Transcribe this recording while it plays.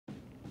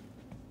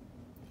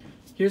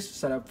Here's the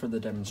setup for the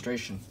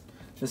demonstration.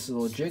 This is a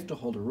little jig to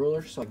hold a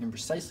ruler so I can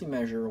precisely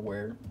measure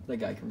where the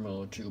Geiger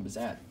Müller tube is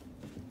at.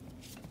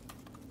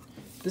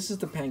 This is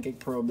the pancake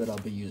probe that I'll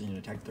be using to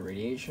detect the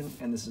radiation,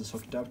 and this is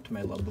hooked up to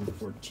my Ludlum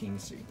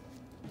 14C.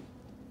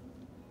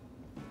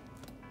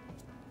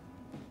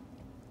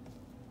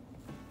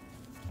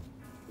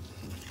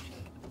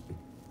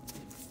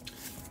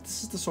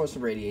 This is the source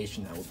of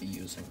radiation that we'll be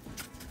using.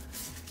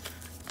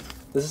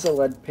 This is a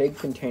lead pig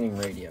containing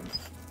radium.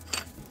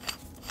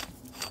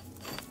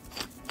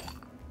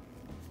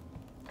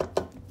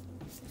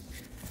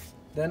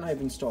 Then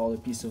I've installed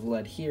a piece of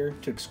lead here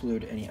to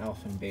exclude any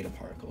alpha and beta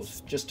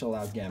particles, just to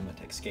allow gamma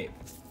to escape.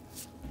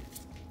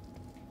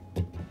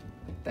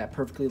 That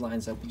perfectly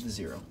lines up with the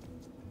 0.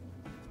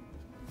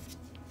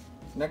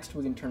 Next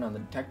we can turn on the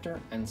detector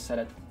and set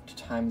it to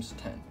times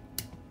 10.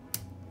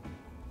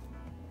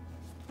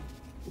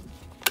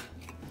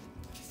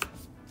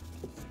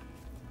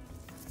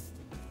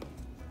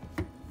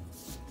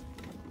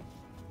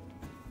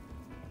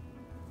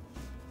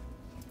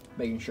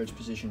 Making sure it's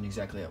positioned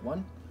exactly at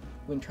 1.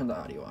 We can turn the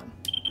audio on.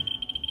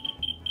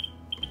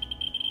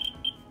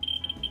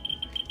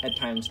 At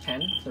times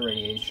 10, the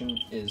radiation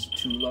is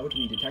too low to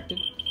be detected,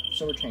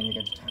 so we're changing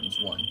it to times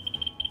 1.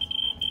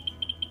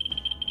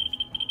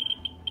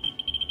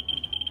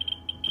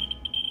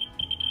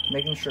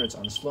 Making sure it's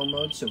on slow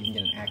mode so we can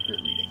get an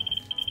accurate reading.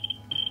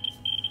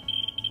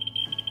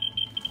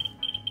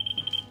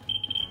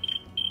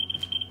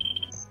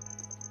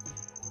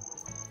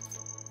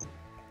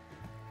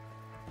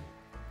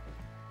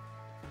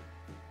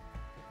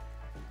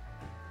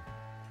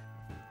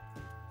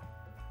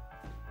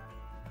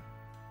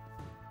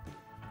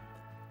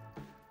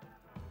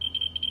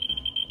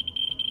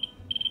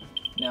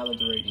 Now that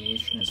the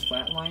radiation is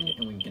flatlined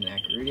and we can get an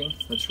accurate reading,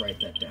 let's write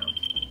that down.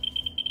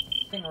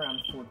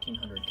 Around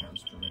 1400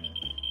 counts per minute.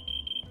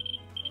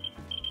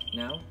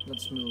 Now,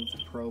 let's move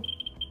the probe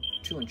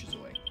 2 inches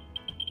away.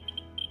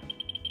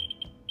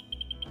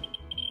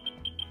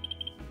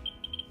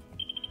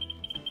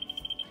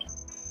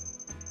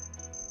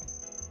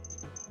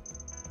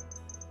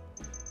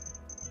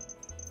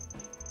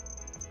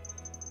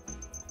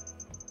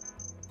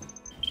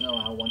 And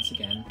allow once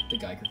again the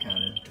Geiger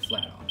counter to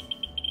flat off.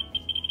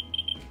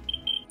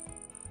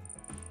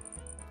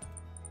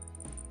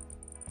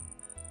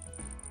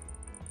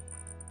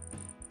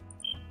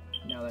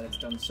 Now that it's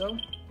done so,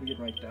 we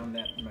can write down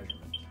that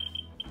measurement.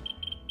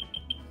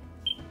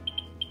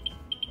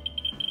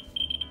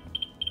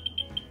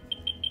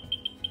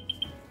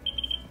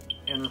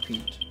 And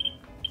repeat.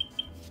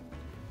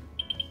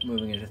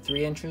 Moving it to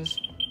 3 inches,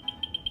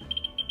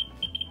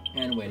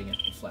 and waiting it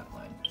to the flat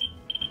line.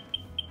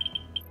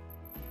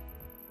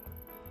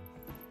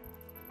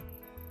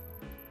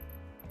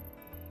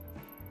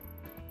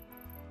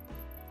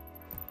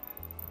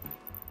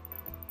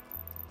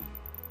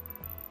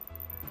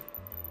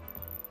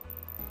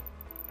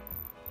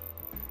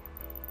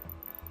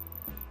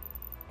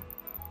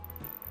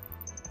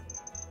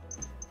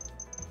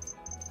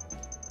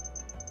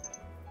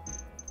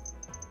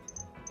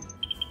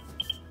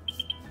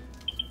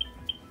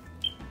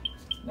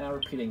 Now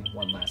repeating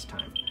one last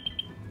time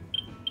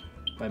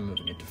by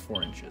moving it to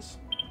 4 inches.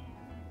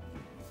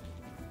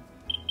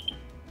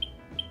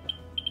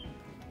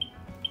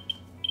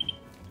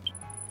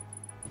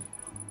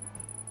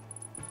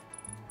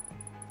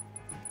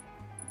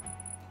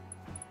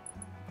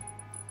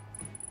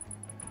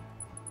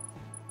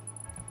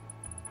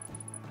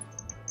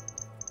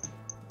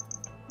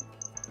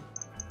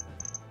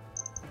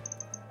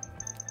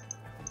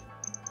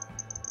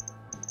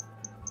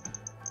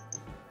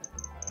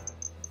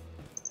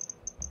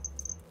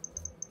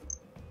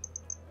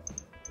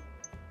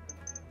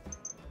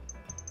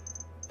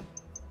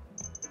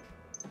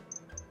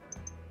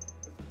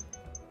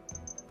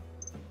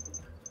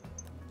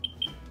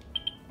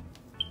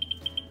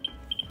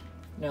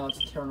 Now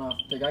let's turn off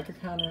the Geiger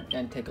counter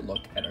and take a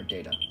look at our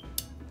data.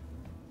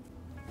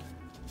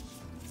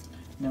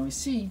 Now we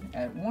see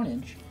at 1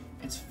 inch,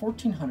 it's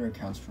 1400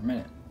 counts per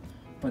minute,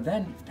 but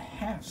then it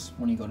halves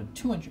when you go to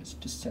 2 inches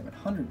to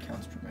 700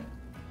 counts per minute.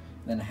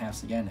 Then it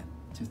halves again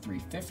to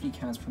 350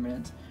 counts per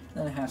minute, and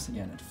then it halves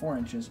again at 4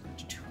 inches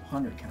to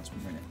 200 counts per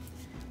minute.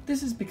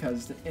 This is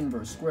because the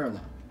inverse square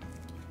law,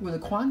 where the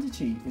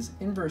quantity is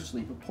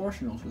inversely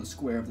proportional to the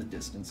square of the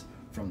distance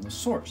from the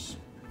source.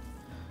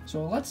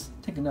 So let's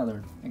take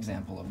another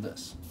example of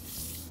this.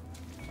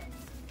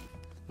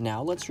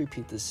 Now let's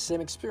repeat the same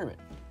experiment,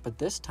 but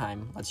this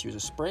time let's use a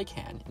spray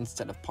can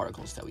instead of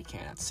particles that we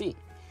cannot see.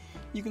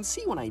 You can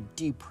see when I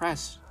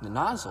depress the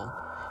nozzle,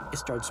 it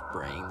starts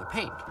spraying the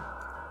paint,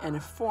 and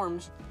it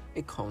forms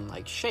a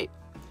cone-like shape.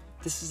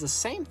 This is the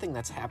same thing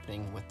that's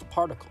happening with the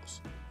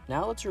particles.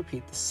 Now let's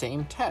repeat the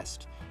same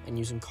test and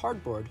using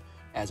cardboard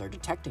as our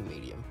detecting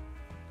medium.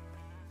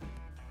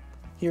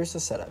 Here's the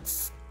setup.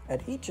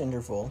 At each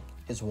interval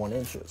is 1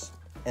 inches,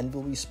 and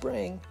we'll be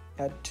spraying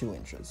at 2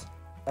 inches.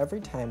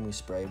 Every time we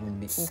spray, we're going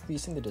to be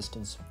increasing the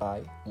distance by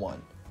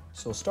 1.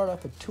 So we'll start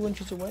off at 2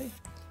 inches away,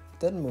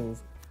 then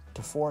move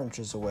to 4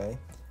 inches away,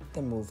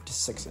 then move to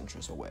 6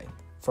 inches away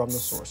from the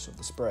source of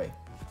the spray.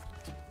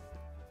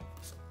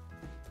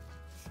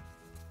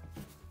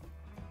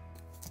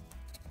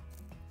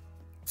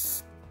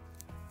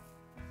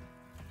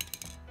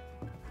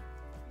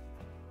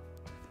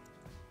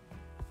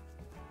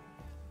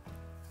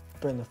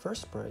 During the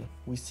first spray,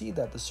 we see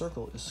that the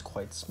circle is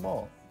quite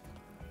small,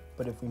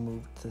 but if we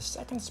move to the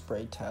second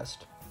spray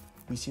test,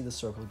 we see the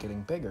circle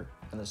getting bigger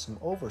and there's some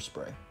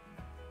overspray.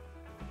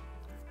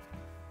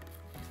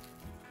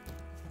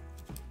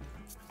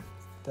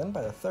 Then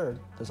by the third,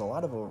 there's a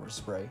lot of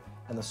overspray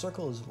and the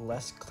circle is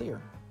less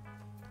clear.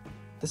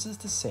 This is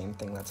the same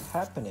thing that's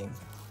happening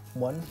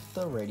when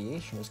the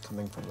radiation is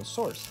coming from the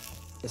source.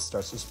 It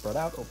starts to spread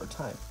out over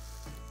time.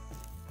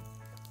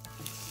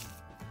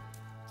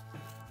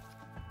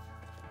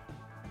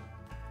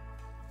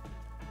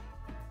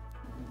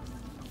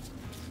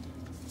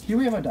 Here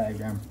we have a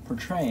diagram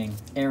portraying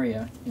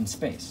area in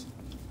space.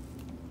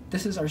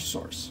 This is our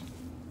source.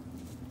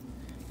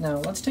 Now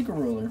let's take a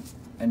ruler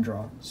and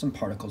draw some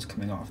particles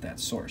coming off that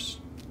source.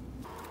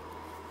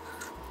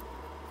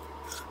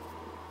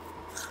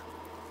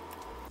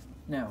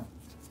 Now,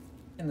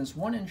 in this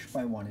 1 inch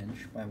by 1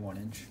 inch by 1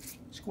 inch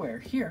square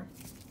here,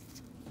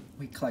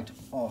 we collect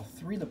all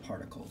 3 of the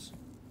particles.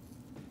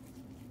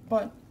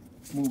 But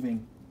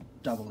moving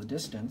double the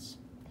distance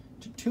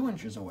to 2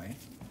 inches away,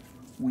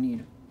 we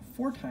need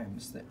 2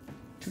 times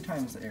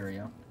the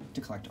area to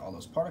collect all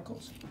those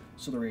particles.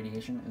 So the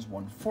radiation is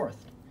 1/4.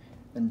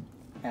 Then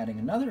adding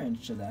another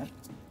inch to that,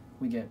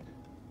 we get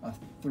a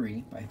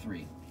 3 by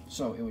 3.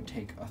 So it would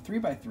take a 3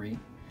 by 3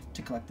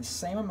 to collect the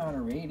same amount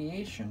of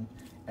radiation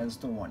as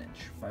the 1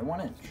 inch by 1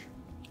 inch,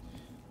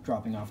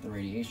 dropping off the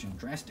radiation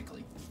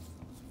drastically.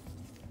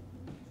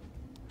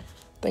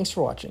 Thanks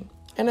for watching.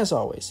 And as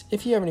always,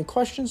 if you have any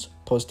questions,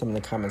 post them in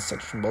the comments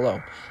section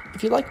below.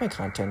 If you like my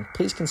content,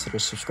 please consider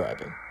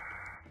subscribing.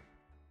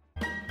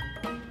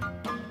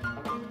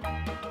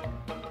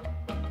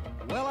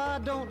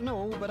 I don't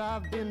know, but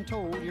I've been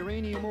told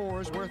uranium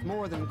ore's worth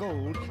more than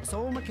gold. I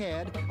sold my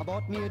cad, I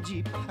bought me a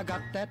Jeep, I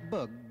got that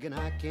bug and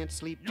I can't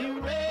sleep.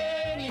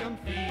 Uranium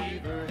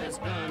fever has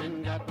gone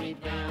and got me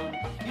down.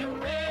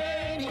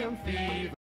 Uranium fever.